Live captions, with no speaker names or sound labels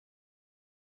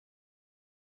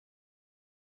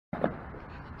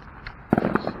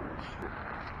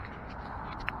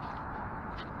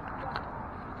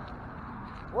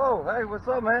Whoa, hey, what's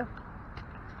up, man?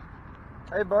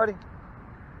 Hey, buddy.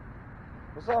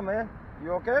 What's up, man?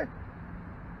 You okay?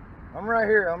 I'm right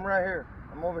here. I'm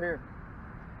over here.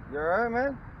 You alright,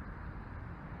 man?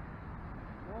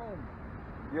 Mom.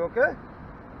 You okay?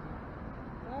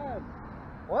 Dad.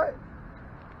 What?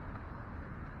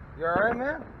 You alright,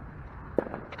 man?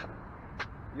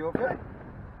 You okay?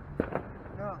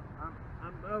 No,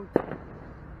 I'm out.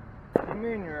 What do you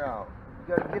mean you're out?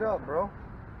 You gotta get up, bro.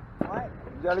 What?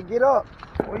 You gotta get up.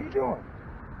 What are you doing?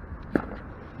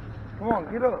 Come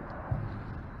on, get up.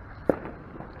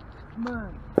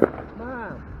 Mom.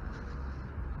 Mom.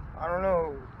 I don't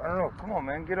know. Come on,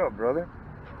 man. Get up, brother.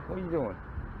 What are you doing?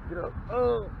 Get up.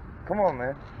 Oh. Come on,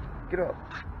 man. Get up.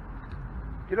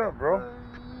 Get up, bro.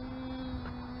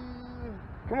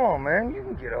 Come on, man. You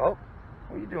can get up.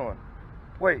 What are you doing?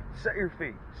 Wait, set your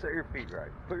feet. Set your feet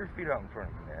right. Put your feet out in front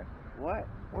of you, man. What?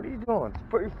 What are you doing?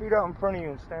 Put your feet out in front of you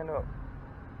and stand up.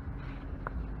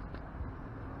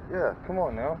 Yeah, come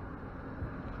on now.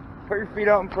 Put your feet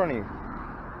out in front of you.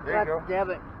 There you go. Damn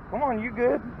it. Come on, you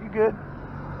good? You good?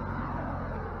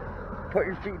 Put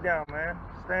your feet down, man.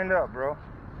 Stand up, bro.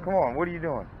 Come on, what are you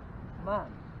doing?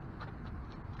 Mom.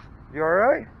 You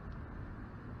alright?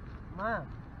 Mom.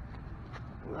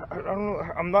 I don't know.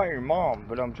 I'm not your mom,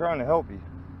 but I'm trying to help you.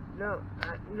 No,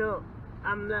 no,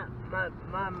 I'm not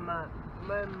my mom.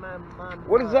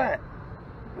 What is that?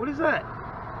 What is that?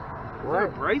 What? Is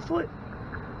that a bracelet?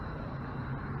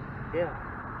 Yeah.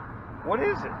 What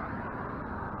is it?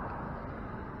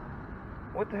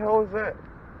 What the hell is that?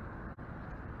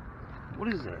 What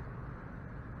is that?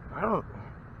 I don't.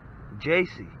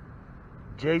 JC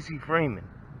Freeman.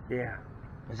 Yeah.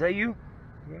 Is that you?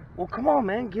 Yeah. Well, come on,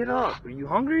 man. Get up. Are you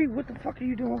hungry? What the fuck are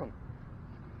you doing?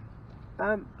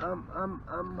 I'm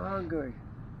hungry.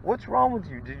 What's wrong with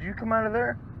you? Did you come out of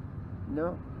there?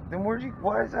 No. Then where'd you?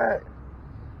 Why is that?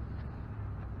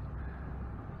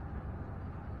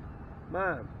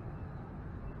 Mom.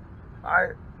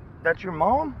 That's your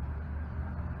mom?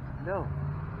 No.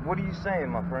 What are you saying,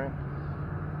 my friend?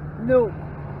 No.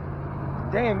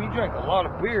 Damn, you drank a lot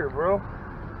of beer, bro.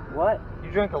 What?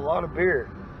 You drank a lot of beer.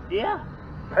 Yeah.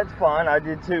 That's fine. I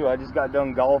did too. I just got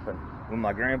done golfing with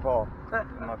my grandpa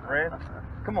and my friend.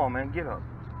 Come on, man. Get up.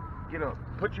 Get up.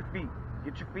 Put your feet.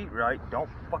 Get your feet right. Don't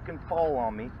fucking fall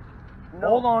on me. No.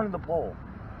 Hold on to the pole.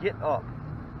 Get up.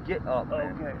 Get up,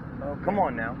 man. Okay. Come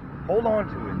on now. Hold on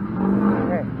to it.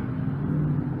 Okay.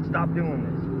 Stop doing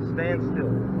this. Stand still.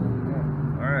 Okay.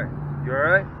 Alright. You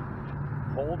alright?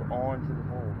 Hold on to the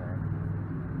pole, man.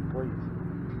 Please.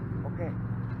 Okay.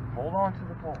 Hold on to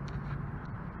the pole.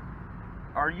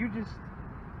 Are you just...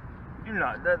 You're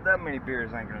not... That many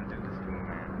beers ain't gonna do this to me,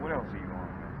 man. What else are you on,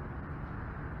 man?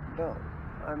 No,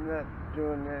 I'm not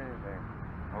doing anything.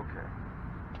 Okay.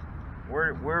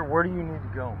 Where do you need to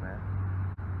go, man?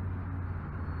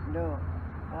 No,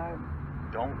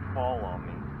 Don't fall on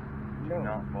me. Do No.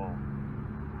 not fall.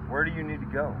 Where do you need to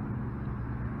go?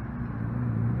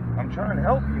 I'm trying to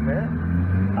help you,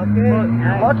 man. Okay.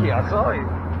 You're lucky I saw you.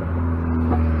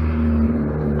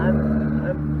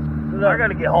 I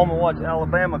gotta get home and watch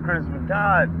Alabama Christmas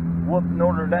Tide whoop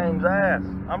Notre Dame's ass.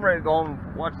 I'm ready to go home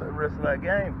and watch the rest of that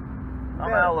game.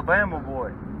 I'm an Alabama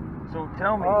boy. So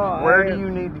tell me, where do you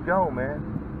need to go, man?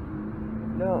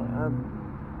 No,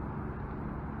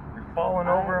 You're falling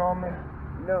over on me?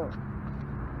 No.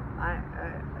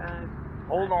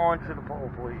 Hold on to the pole,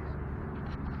 please.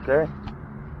 Okay?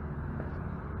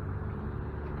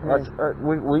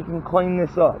 We can clean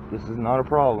this up. This is not a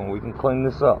problem. We can clean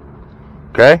this up.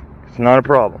 Okay? It's not a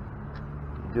problem.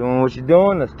 You're doing what you're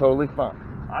doing, that's totally fine.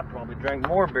 I probably drank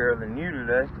more beer than you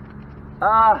today.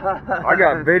 I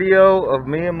got video of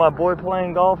me and my boy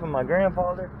playing golf and my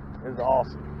grandfather. It was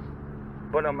awesome.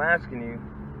 But I'm asking you,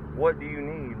 what do you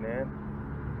need, man?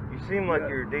 You seem like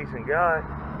you're a decent guy.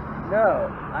 No,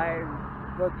 I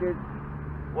fucking.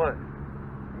 What?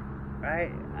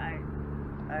 I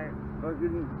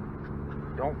fucking.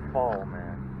 Don't fall,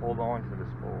 man. Hold on to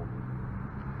this pole.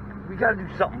 We gotta do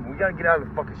something. We gotta get out of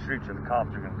the fucking streets or the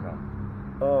cops are gonna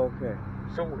come. Oh, okay.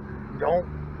 So, don't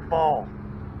fall.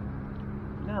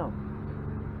 No,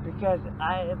 because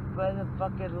I better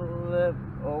fucking live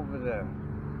over there.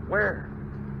 Where?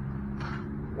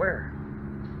 Where?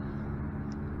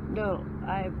 No,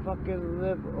 I fucking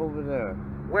live over there.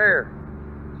 Where?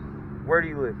 Where do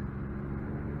you live?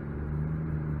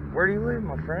 Where do you live,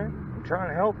 my friend? I'm trying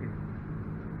to help you.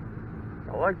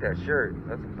 I like that shirt.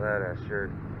 That's a badass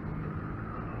shirt.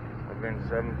 I've been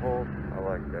sevenfold. I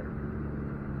like that.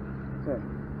 Okay.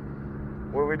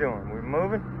 What are we doing? We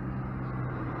moving?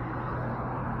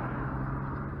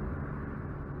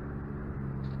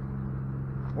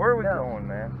 Where are we No. going,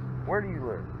 man? Where do you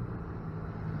live?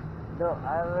 No,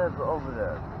 I live over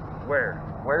there. Where?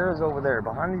 Where is over there?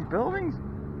 Behind these buildings?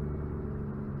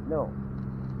 No.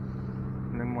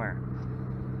 And then where?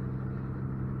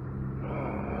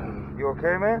 You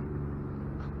okay, man?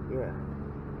 Yeah.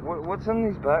 What's in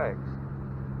these bags?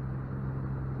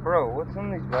 Bro, what's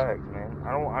in these bags, man?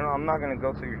 I'm not gonna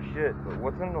go through your shit, but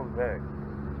what's in those bags?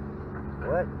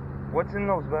 What? What's in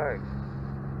those bags?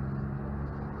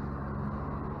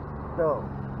 No.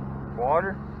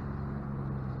 Water?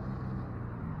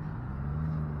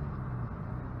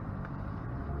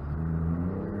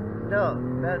 No.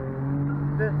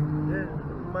 This is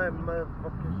my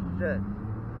motherfucking shit.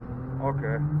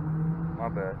 Okay. My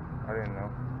bad. I didn't know.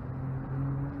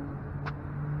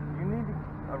 You need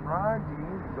a ride? Do you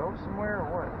need to go somewhere or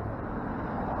what?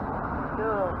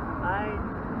 No,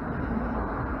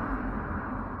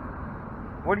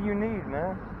 What do you need,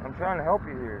 man? I'm trying to help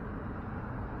you here.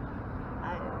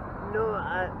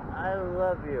 I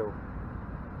love you.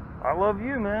 I love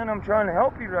you, man. I'm trying to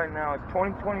help you right now. It's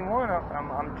 2021.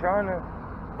 I'm trying to,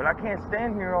 but I can't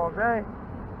stand here all day.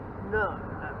 No,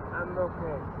 I'm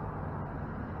okay.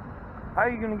 How are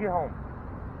you gonna get home?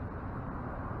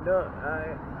 No,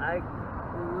 I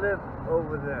live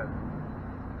over there.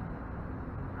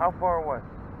 How far away?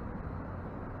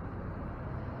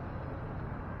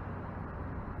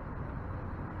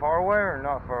 Far away or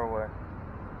not far away?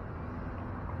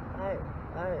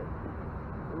 I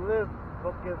live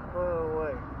fucking far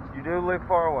away. You do live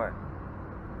far away.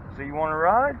 So you want to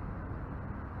ride?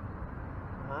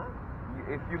 Huh?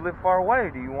 If you live far away,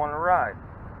 do you want to ride?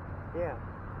 Yeah.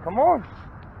 Come on.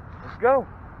 Let's go.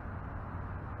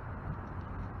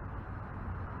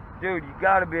 Dude, you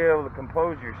got to be able to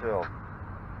compose yourself.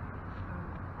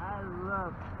 I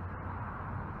love.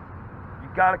 You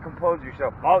got to compose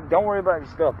yourself. Don't worry about your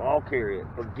stuff. I'll carry it.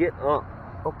 But get up.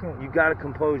 Okay. You got to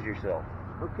compose yourself.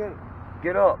 Okay.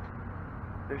 Get up.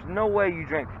 There's no way you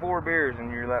drank 4 beers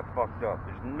and you're that fucked up.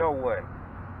 There's no way.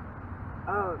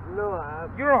 Oh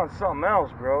no, You're on something else,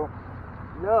 bro.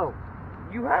 no.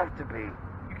 You have to be.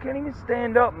 You can't even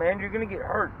stand up, man. You're gonna get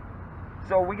hurt.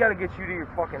 So we gotta get you to your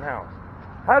fucking house.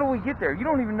 How do we get there? You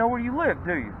don't even know where you live,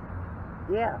 do you?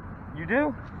 Yeah. You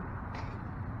do?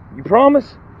 You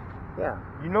promise? Yeah.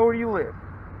 You know where you live?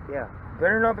 Yeah.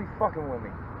 Better not be fucking with me.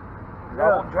 'Cause I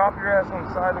No. will drop your ass on the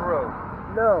side of the road.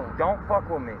 No. Don't fuck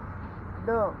with me.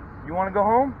 No. You wanna go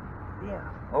home? Yeah.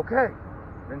 Okay.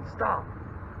 Then stop.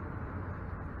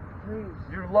 Please.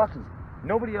 You're lucky.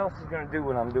 Nobody else is gonna do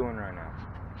what I'm doing right now.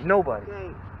 Nobody.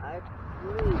 Okay.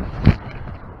 Please.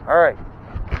 Alright.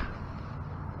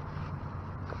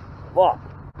 Fuck.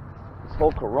 This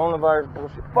whole coronavirus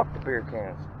bullshit. Fuck the beer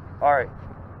cans. Alright.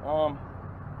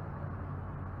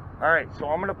 Alright, so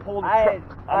I'm gonna pull the truck.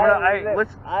 I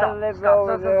live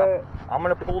over there. I'm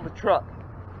gonna pull the truck.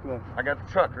 Yeah. I got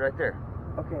the truck right there.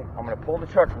 Okay. I'm gonna pull the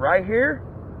truck right here,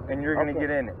 and you're gonna Okay. get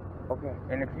in it. Okay.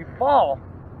 And if you fall,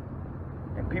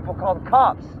 and people call the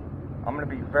cops, I'm gonna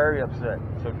be very upset.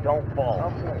 So don't fall.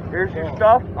 Okay. Here's your Yeah.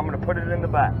 stuff. I'm gonna put it in the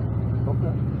back.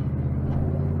 Okay.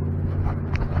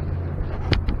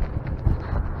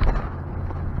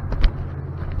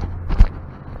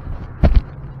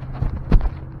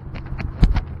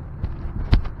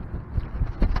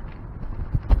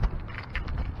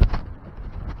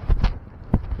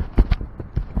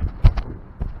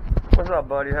 What's up,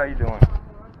 buddy? How you doing?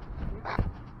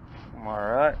 I'm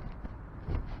alright.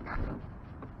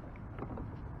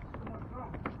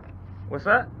 What's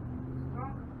that?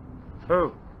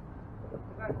 Who?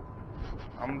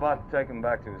 I'm about to take him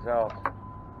back to his house.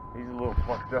 He's a little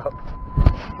fucked up.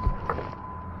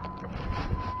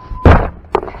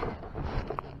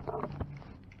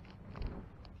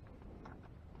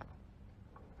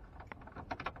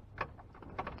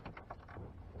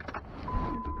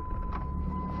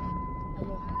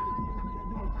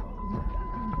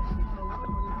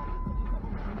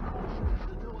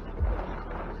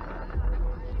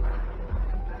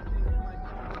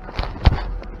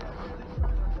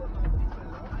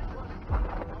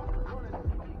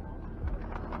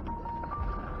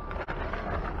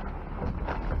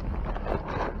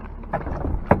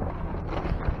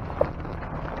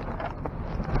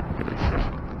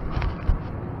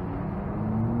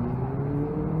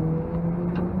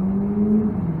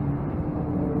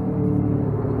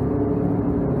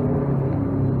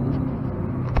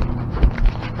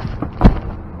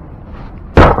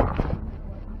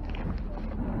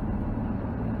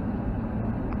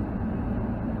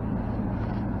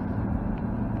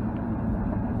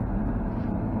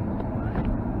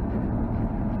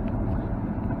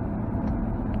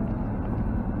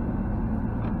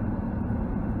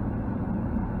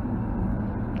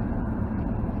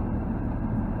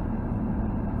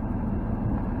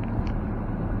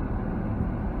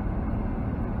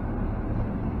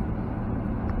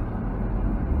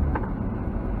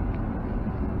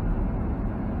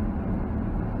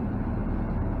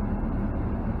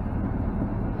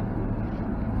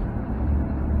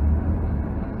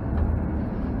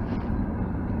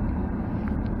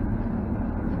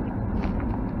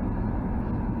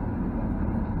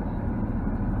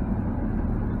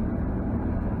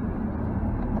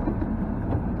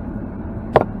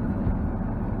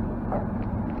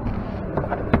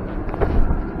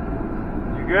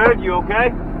 You good? You okay?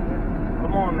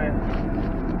 Come on, man.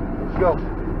 Let's go.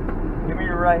 Give me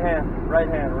your right hand. Right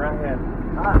hand. Right hand.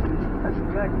 Ah, that's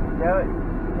good. Do it.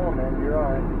 Come on, man. You're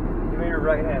all right. Give me your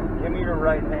right hand. Give me your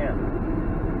right hand.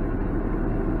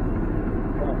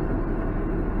 Come on.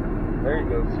 There you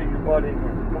go. See your butt in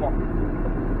here. Come on.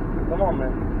 Come on,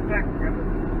 man.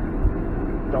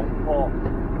 Don't fall.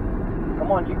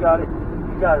 Come on, you got it.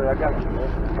 You got it. I got you, man.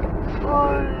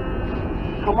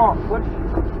 Come on. Push.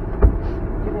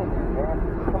 Get in there, man.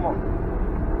 Come on.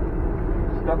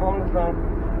 Step on the thing.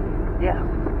 Yeah.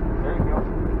 There you go.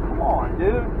 Come on,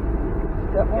 dude.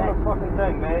 Step on the fucking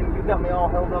thing, man. You got me all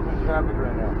held up in traffic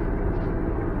right now.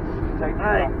 Take your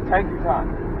time. Take your time.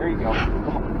 There you go.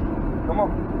 Come on. Come on.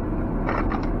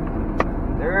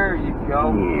 There you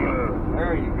go.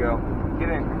 There you go. Get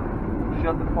in.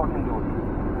 Shut the fucking door.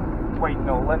 Wait,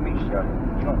 no, let me shut it.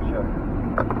 You don't shut it.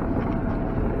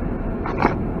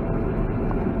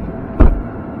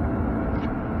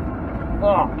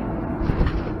 Oh.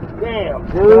 Damn,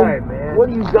 dude. Right, man. What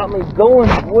do you got me going?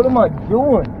 What am I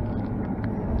doing?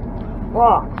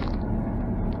 Fuck.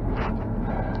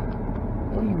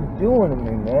 What are you doing to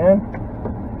me, man?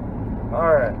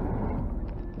 Alright.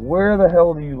 Where the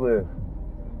hell do you live?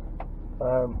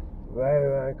 Right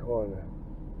around the corner.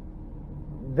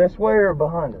 This way or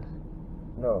behind us?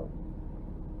 No.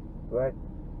 Right.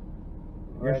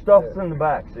 Your right stuff's there. in the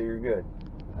back, so you're good.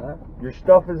 Huh? Your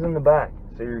stuff is in the back,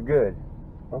 so you're good.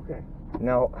 Okay.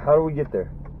 Now, how do we get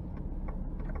there?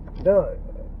 No.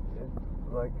 It's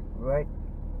like right.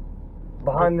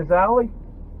 Behind this alley?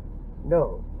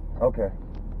 No. Okay.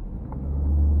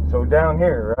 So down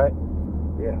here, right?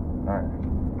 Yeah. Alright.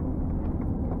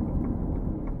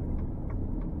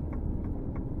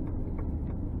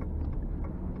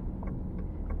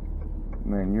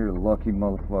 Man, you're a lucky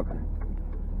motherfucker.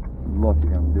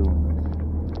 Lucky I'm doing this.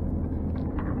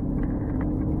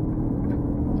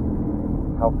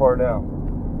 How far down?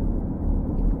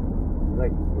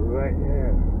 Like right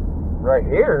here. Right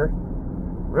here?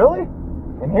 Really?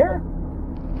 In here?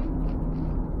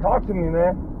 Talk to me,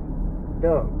 man.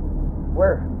 No.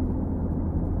 Where?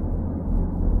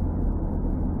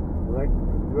 Like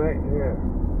right here.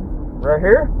 Right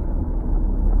here?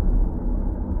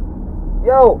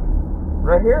 Yo!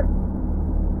 Right here?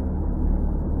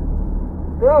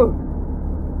 Dude!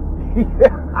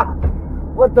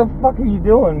 What the fuck are you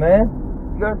doing, man?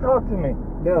 You gotta talk to me.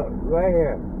 No. Right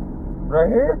here. Right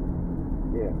here?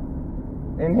 Yeah.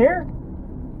 In here?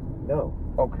 No.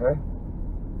 Okay.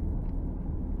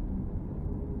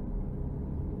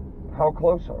 How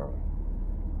close are we?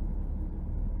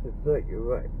 It's like you're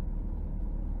right.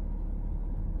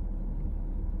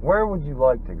 Where would you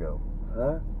like to go?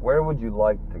 Huh? Where would you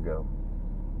like to go?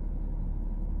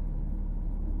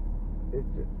 It's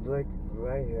like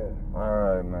right here.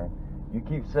 Alright, man. You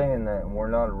keep saying that and we're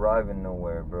not arriving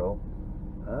nowhere, bro.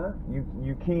 Huh? You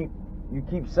keep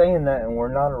saying that and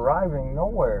we're not arriving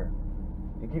nowhere.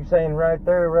 You keep saying right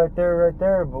there, right there, right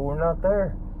there, but we're not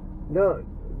there. No.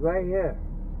 Right here.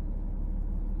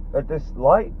 At this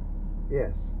light?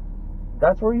 Yes.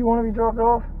 That's where you want to be dropped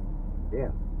off?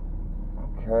 Yeah.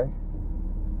 Okay.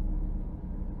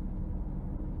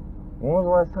 When was the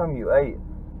last time you ate?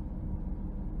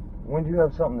 When did you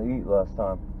have something to eat last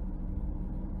time?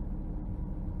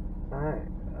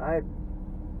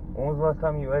 When was the last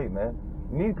time you ate, man?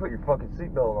 You need to put your fucking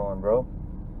seatbelt on, bro.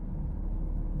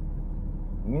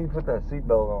 You need to put that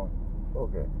seatbelt on.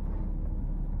 Okay.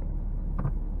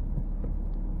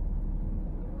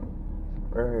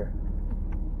 Right here.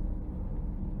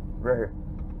 Right here.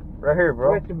 Right here, bro.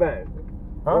 Where's the bed?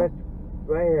 Huh?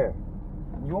 Right here.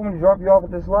 You want me to drop you off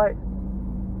at this light?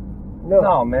 No.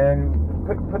 No, man.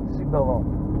 Put the seatbelt on.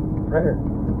 Right here.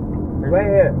 Right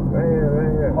here. Right here.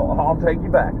 Right here. I'll take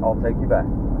you back. I'll take you back.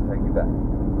 I'll take you back.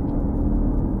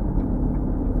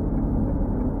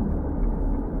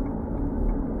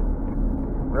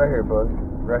 Right here, bud.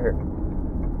 Right here.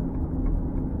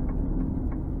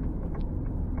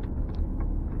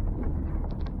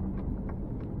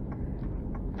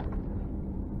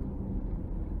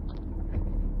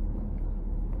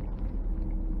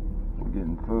 We're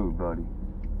getting food, buddy.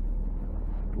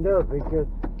 No, because.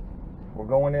 We're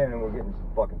going in and we're getting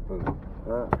some fucking food.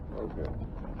 Okay.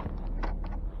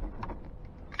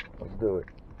 Let's do it.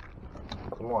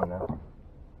 Come on now.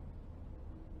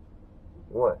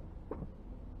 What?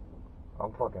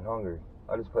 I'm fucking hungry.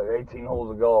 I just played 18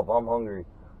 holes of golf. I'm hungry.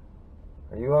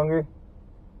 Are you hungry?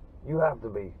 You have to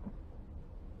be.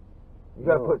 You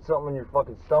gotta put something in your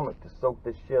fucking stomach to soak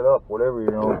this shit up, whatever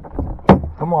you're on.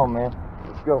 Come on, man.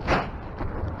 Let's go.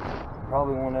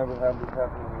 Probably won't ever have this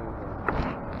happen again.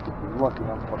 He's lucky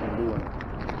I'm fucking doing it.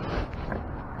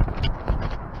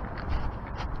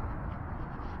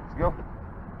 Let's go.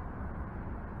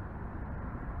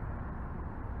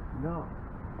 No.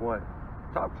 What?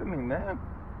 Talk to me, man.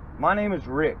 My name is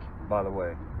Rick, by the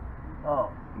way. Oh,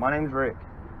 My name's Rick.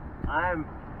 I'm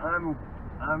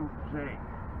Jake.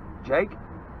 Jake?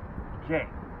 Jake.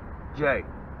 Jay.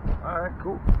 Alright,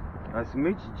 cool. Nice to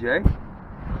meet you, Jay.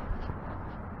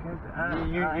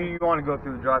 You want to go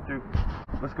through the drive-thru?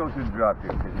 Let's go through the drive-thru,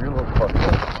 because you're a little fucked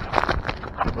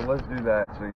up. So let's do that.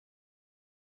 So yeah.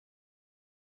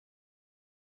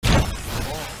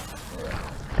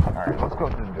 Alright, let's go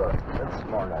through the drive-thru. That's a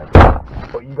smart idea.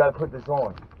 But you gotta put this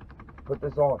on. Put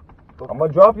this on. I'm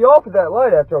gonna drop you off at that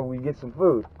light after we get some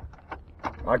food.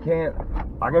 I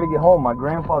gotta get home. My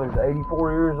grandfather's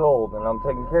 84 years old, and I'm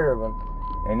taking care of him.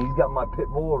 And he's got my pit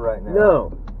bull right now.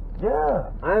 No, Yeah.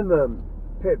 I'm a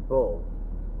pit bull.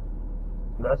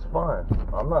 That's fine.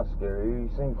 I'm not scared of you. You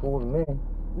seem cool to me.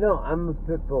 No, I'm a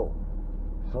pit bull.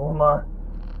 So am I.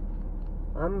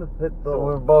 I'm a pit So bull.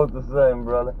 we're both the same,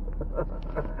 brother.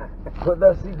 Put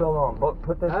that seatbelt on.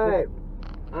 Put that Alright,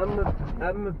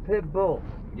 I'm a pit bull.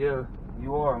 Yeah,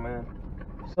 you are, man.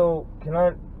 So, can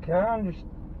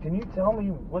you tell me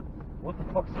what the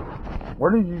fuck's...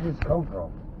 Where did you just come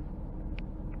from?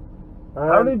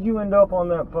 How did you end up on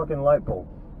that fucking light pole?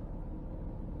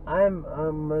 I'm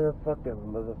a motherfucker.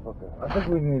 I think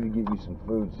we need to get you some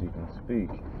food so you can speak.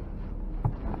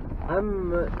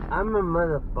 I'm a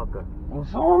motherfucker. Well,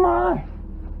 so am I.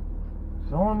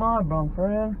 So am I, bro,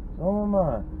 friend. So am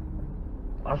I.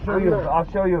 I'll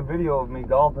show you a video of me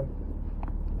golfing.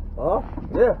 Oh?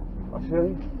 Yeah, I'll show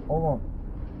you. Hold on.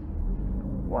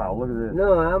 Wow, look at this.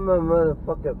 No, I'm a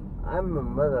motherfucker. I'm a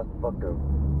motherfucker.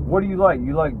 What do you like?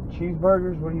 You like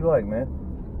cheeseburgers? What do you like, man?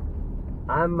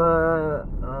 I'm a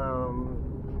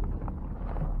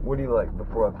What do you like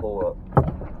before I pull up?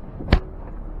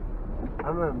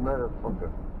 I'm a motherfucker.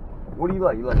 What do you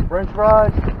like? You like French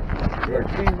fries? You like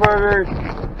cheeseburgers?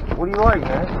 What do you like,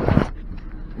 man?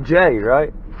 Jay,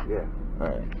 right? Yeah.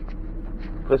 Alright.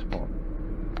 Fist bump.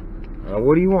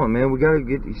 What do you want, man? We gotta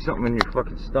get you something in your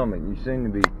fucking stomach. You seem to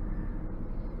be...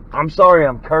 I'm sorry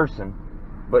I'm cursing,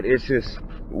 but it's just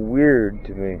weird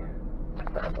to me.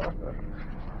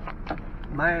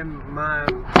 My mom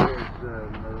is a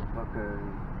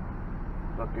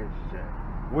fucking shit.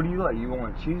 What do you like? You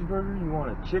want a cheeseburger? You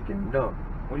want a chicken? No.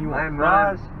 What do you want?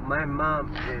 Fries? My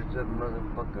mom is a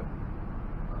motherfucker.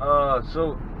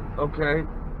 Okay.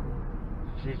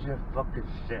 She's a fucking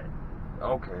shit.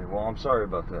 Okay, well, I'm sorry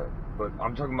about that. But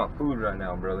I'm talking about food right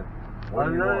now, brother. What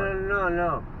do you want?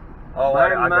 No. Oh, My I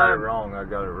got mom- it wrong.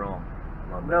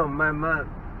 My bad. No, my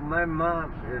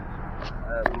mom is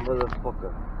a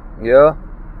motherfucker. Yeah?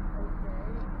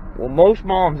 Well, most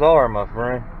moms are, my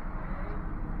friend.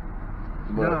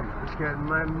 But, No, because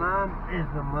my mom is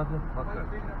a motherfucker.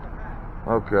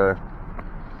 okay.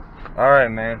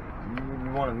 Alright, man.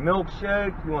 You want a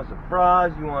milkshake? You want some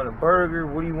fries? You want a burger?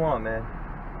 What do you want, man?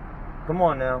 Come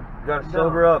on now. You gotta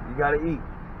sober up. You gotta eat.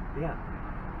 Yeah.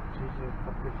 She's a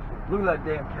fucking shit. Look at that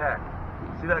damn cat.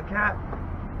 See that cat?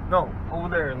 No, over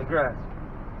there in the grass.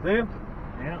 See him?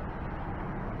 Yeah.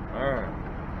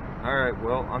 Alright,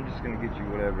 well, I'm just gonna get you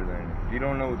whatever then. If you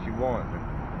don't know what you want, then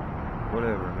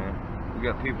whatever, man. We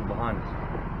got people behind us.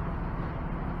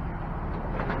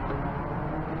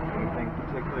 Anything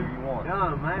particular you want?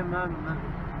 No, my mom.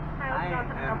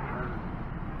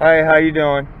 Hey, how you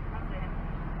doing?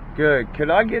 Good. Could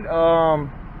I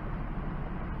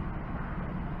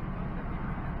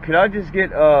just get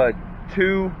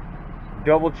 2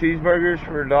 double cheeseburgers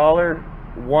for $1,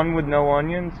 1 with no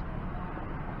onions,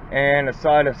 and a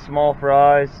side of small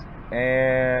fries,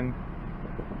 and...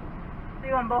 So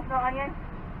you want both no onions?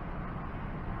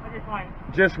 Or just one?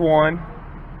 Just one.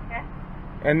 Okay.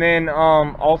 And then,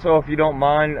 also, if you don't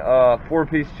mind,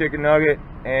 4-piece chicken nugget,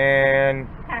 and...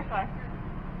 What kind of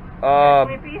sauce?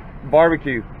 20 piece?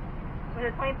 Barbecue. Was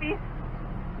it 20 piece?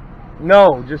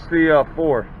 No, just the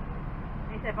 4.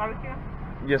 You said barbecue?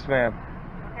 Yes, ma'am.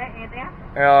 Okay, anything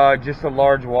else? Just a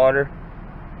large water.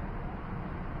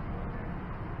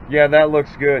 Yeah, that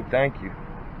looks good. Thank you.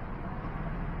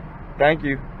 Thank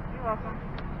you. You're welcome.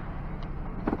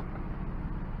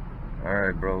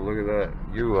 Alright, bro, look at that.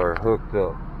 You are hooked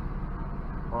up.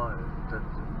 Oh,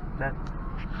 that's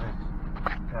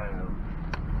kind of.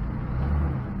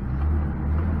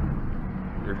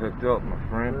 You're hooked up, my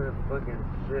friend. Fucking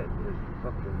shit is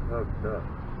fucking hooked up.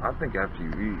 I think after you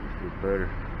eat, you feel better.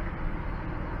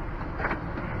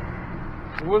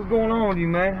 So what's going on with you,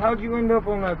 man? How'd you end up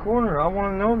on that corner? I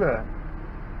want to know that.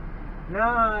 No,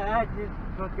 I just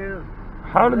fucking.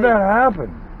 How did that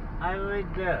happen? I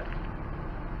like that.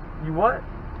 You what?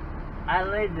 I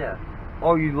laid there.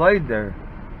 Oh, you laid there.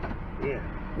 Yeah.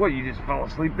 What, you just fell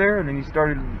asleep there and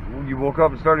then you woke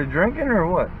up and started drinking or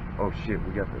what? Oh shit,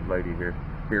 we got the lady here.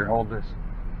 Here, hold this.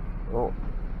 Oh.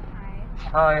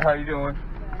 Hi. Hi, how you doing?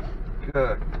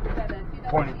 Good. Good.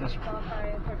 Point at this.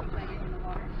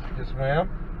 Yes, ma'am.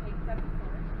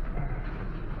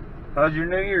 How's your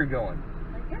new year going?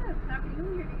 Yes, happy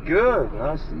New Year to you. Good.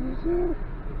 Nice to see you too.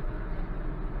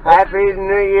 Happy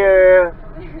New Year.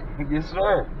 Yes,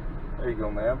 sir. There you go,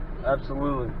 ma'am.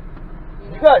 Absolutely.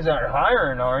 You guys aren't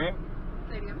hiring, are you?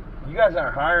 Say it again. You guys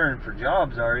aren't hiring for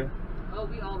jobs, are you? Oh,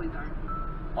 we always are.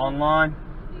 Online?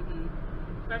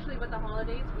 Especially with the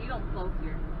holidays, we don't close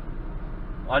here.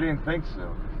 I didn't think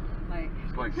so. It's like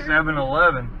Like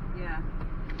 7-Eleven. Yeah.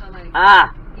 So like,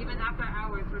 Ah. even after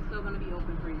hours, we're still gonna be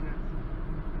open for you guys.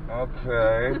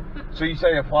 Okay. So you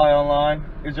say apply online?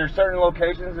 Is there certain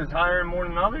locations that's hiring more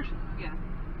than others? Yeah.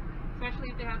 Especially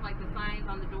if they have like the signs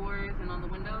on the doors and on the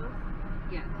windows.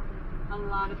 Yes. A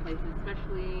lot of places,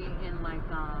 especially in like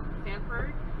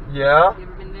Sanford. Yeah. You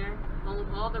ever been there?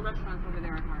 All the restaurants over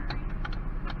there are hiring.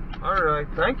 All right.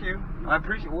 Thank you. I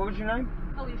appreciate. What was your name?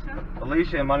 Alicia,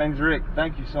 Alicia. And my name's Rick.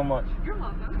 Thank you so much. you're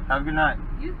welcome. Have a good night.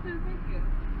 You too, thank you.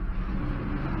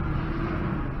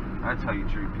 That's how you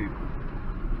treat people.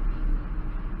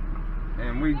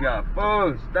 And we got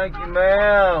food. Thank you,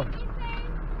 ma'am.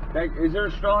 Is there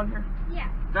a straw in here? Yeah.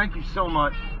 Thank you so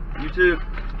much. You too.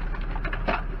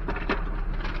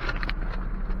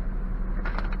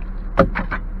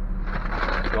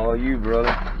 It's all you,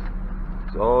 brother.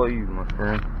 It's all you, my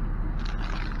friend.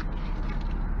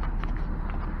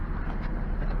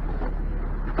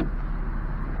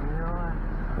 You know what?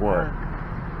 What?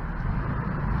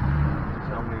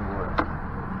 Tell me what.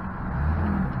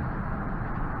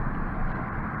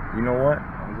 You know what?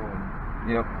 I'm going.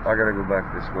 Yep, I gotta go back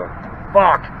this way.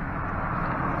 Fuck!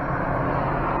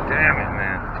 Damn it,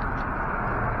 man.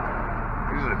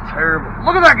 This is a terrible.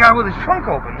 Look at that guy with his trunk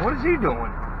open. What is he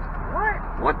doing? What?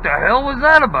 What the hell was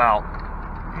that about?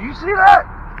 Did you see that?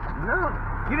 No.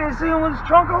 You didn't see him with his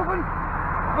trunk open?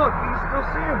 Look, you can still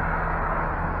see him.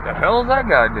 The hell is that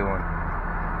guy doing?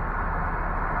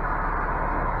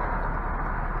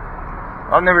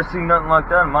 I've never seen nothing like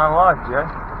that in my life, Jay.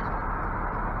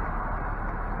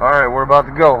 Alright, we're about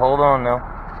to go. Hold on now.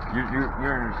 You're in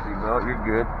your seatbelt. You're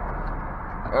good.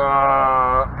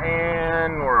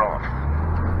 And we're off.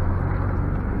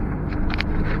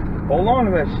 Hold on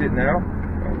to that shit now.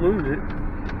 Don't lose it.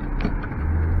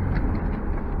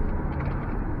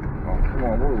 Oh, come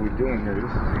on. What are we doing here?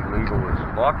 This is illegal as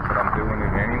fuck, but I'm doing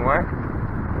it anyway.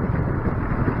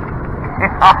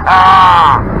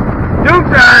 Dukes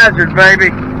of Hazzard, baby!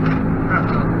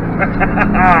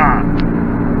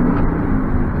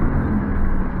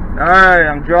 Alright,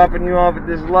 I'm dropping you off at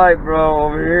this light, bro,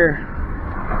 over here.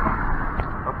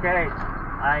 Okay.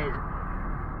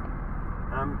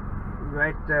 I'm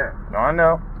right there. No, I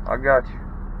know. I got you.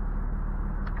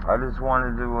 I just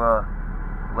wanted to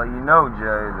let you know,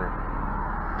 Jay, that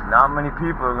not many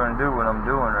people are going to do what I'm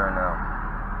doing right now.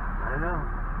 I know.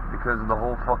 Because of the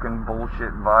whole fucking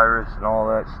bullshit virus and all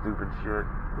that stupid shit.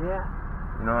 Yeah.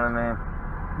 You know what I mean?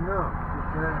 No.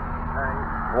 Because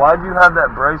Why'd you have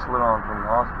that bracelet on from the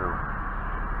hospital?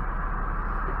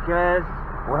 Because.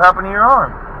 What happened to your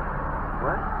arm?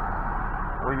 What?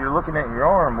 Well, you're looking at your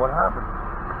arm. What happened?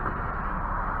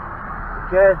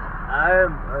 Because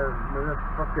I'm a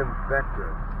motherfucking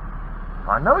veteran.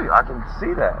 I know you. I can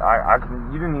see that. I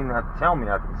can. You didn't even have to tell me.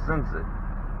 I can sense it.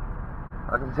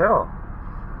 I can tell.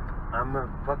 I'm a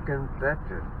fucking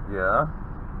veteran. Yeah.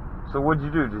 So what'd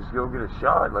you do? Just go get a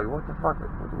shot? Like what the fuck?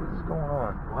 What is going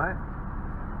on? What?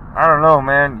 I don't know,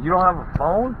 man. You don't have a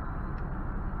phone?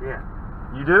 Yeah.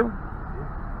 You do?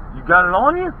 You got it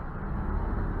on you?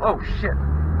 Oh shit!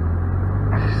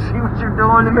 See what you're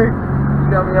doing to me? You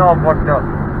got me all fucked up.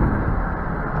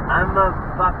 I'm a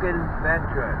fucking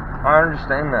veteran. I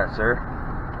understand that, sir.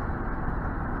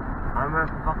 I'm a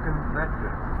fucking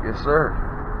veteran. Yes, sir.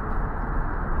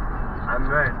 I'm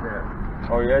right there.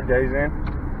 Oh yeah, Days in.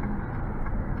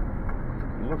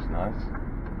 It looks nice.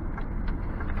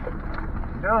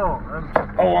 No,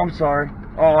 Oh, I'm sorry.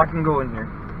 Oh, I can go in here.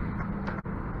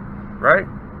 Right?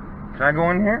 Can I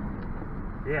go in here?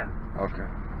 Yeah. Okay.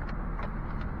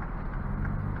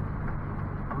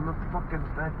 I'm a fucking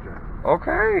veteran.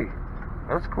 Okay.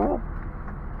 That's cool.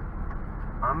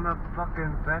 I'm a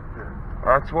fucking veteran.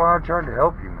 That's why I tried to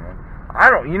help you, man.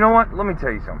 You know what? Let me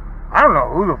tell you something. I don't know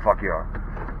who the fuck you are,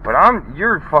 but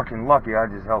you're fucking lucky I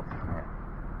just helped you, man.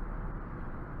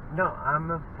 No,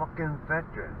 I'm a fucking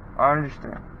veteran. I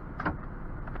understand.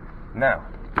 Now,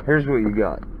 here's what you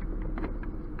got.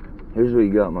 Here's what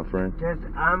you got, my friend. Because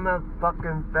I'm a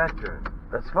fucking veteran.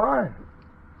 That's fine.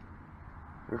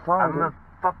 You're fine. I'm dude. a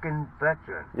fucking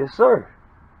veteran. Yes, sir.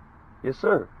 Yes,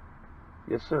 sir.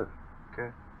 Yes, sir.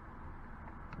 Okay.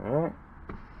 Alright.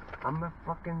 I'm a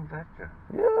fucking veteran.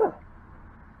 Yeah.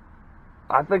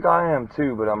 I think I am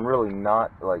too, but I'm really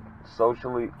not, like,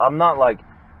 socially. I'm not like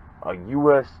a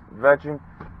U.S. veteran,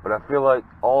 but I feel like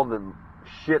all the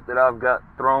shit that I've got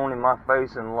thrown in my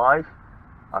face in life,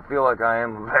 I feel like I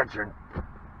am a veteran.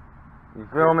 You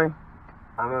feel me?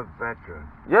 I'm a veteran.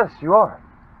 Yes, you are.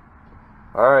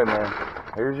 Alright, man.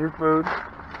 Here's your food.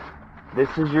 This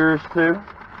is yours too.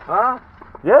 Huh?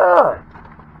 Yeah.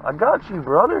 I got you,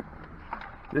 brother.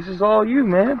 This is all you,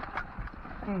 man.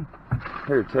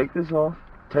 Here, take this off.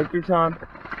 Take your time.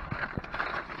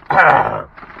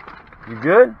 You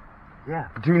good? Yeah.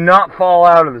 Do not fall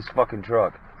out of this fucking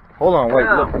truck. Hold on, wait.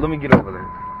 No. Let me get over there.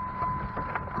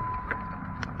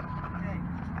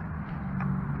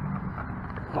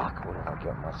 Fuck, what have I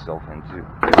got myself into?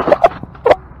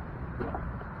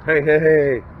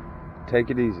 Hey. Take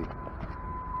it easy.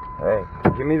 Hey,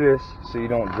 give me this so you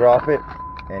don't drop it,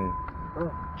 and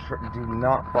do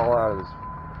not fall out of this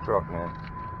truck, man.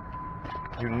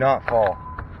 Do not fall.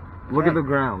 Look at the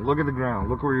ground. Look at the ground.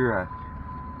 Look where you're at.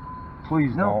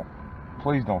 Please don't.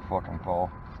 Please don't fucking fall.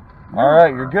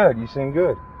 Alright, you're good. You seem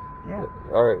good. Yeah.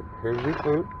 Alright, here's your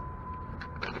food.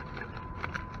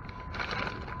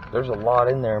 There's a lot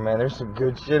in there, man. There's some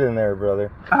good shit in there,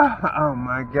 brother. Oh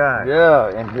my God. Yeah,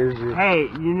 and here's your... Hey,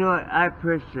 you know what? I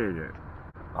appreciate it.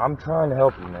 I'm trying to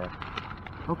help you, man.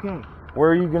 Okay.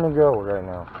 Where are you gonna go right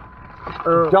now?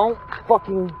 Don't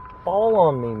fucking fall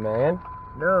on me, man.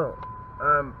 No.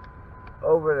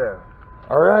 Over there.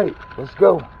 Alright, let's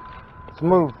go. Let's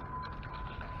move.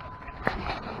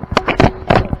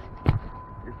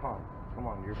 You're fine. Come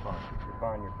on, you're fine. You're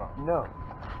fine, you're fine. No.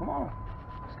 Come on.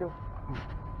 Let's go.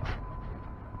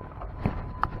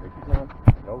 Take your time.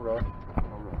 No rush.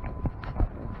 No rush.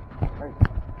 Hey,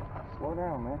 slow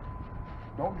down, man.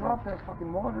 Don't drop that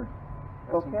fucking water.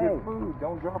 That's some good food.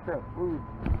 Don't drop that food.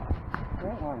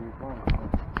 You're fine, you're fine.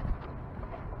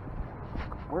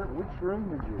 Which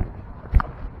room is yours?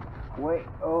 Way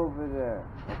over there.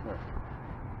 Okay.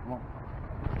 Come on.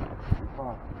 You're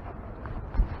fine.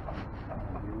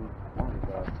 You we're in a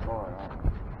bad spot, aren't we?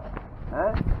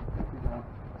 Huh?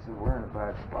 I said we're in a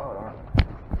bad spot, aren't we?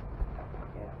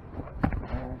 Yeah.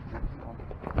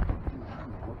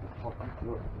 What the fuck you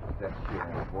doing? That shit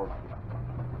ain't working.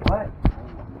 What?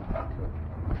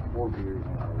 4 beers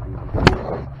now.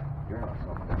 You're not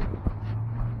something.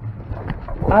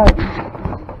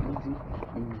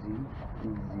 Easy.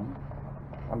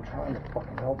 I'm trying to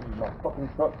fucking help you. My fucking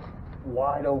truck's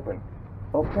wide open.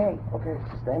 Okay,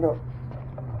 stand up.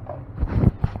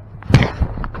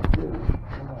 Dude,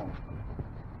 come on.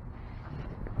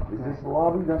 Is this the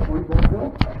lobby? That's where you're gonna go?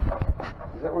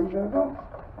 Is that where you're gonna go?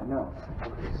 No.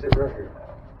 Okay, sit right here.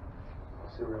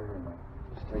 Sit right here, man.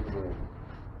 Just take a break.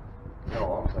 No,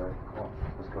 I'm sorry. Come on,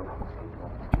 let's go.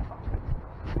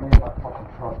 Man, my fucking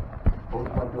truck. Both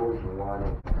my doors are wide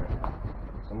open.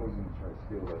 Someone's gonna try to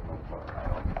steal that motherfucker.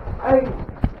 Hey!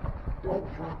 Don't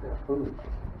drop that food.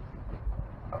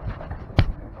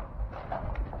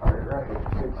 Alright, right here.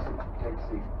 Take a seat. Take a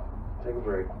seat. Take a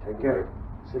break. Take a break.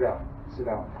 Sit down. Sit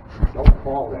down. Don't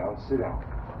fall down. Sit down.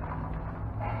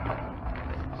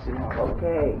 Sit down.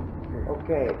 Okay.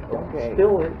 Don't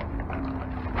steal it.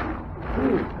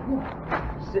 Dude, come on.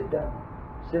 Sit down.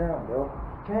 Sit down, bro.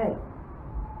 Okay.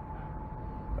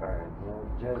 Alright, well,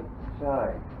 just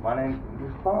sorry. My name,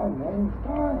 you're fine, man. You're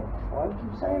fine. Why do you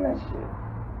keep saying that shit?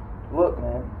 Look,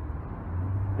 man.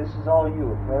 This is all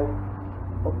you, okay?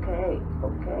 Okay.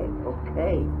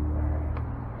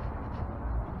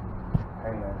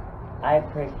 Hey, man. I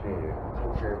appreciate it.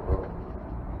 Take care, bro.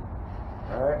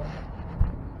 Alright?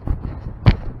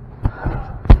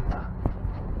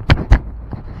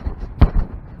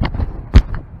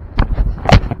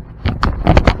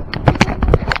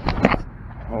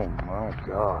 Oh my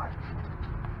God.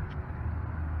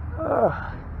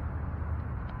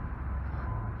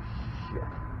 Shit.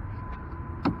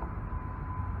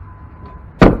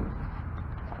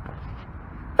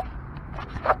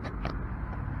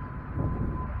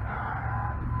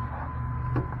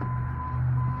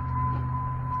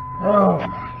 Oh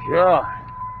my God.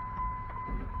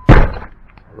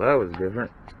 Well, that was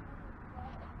different.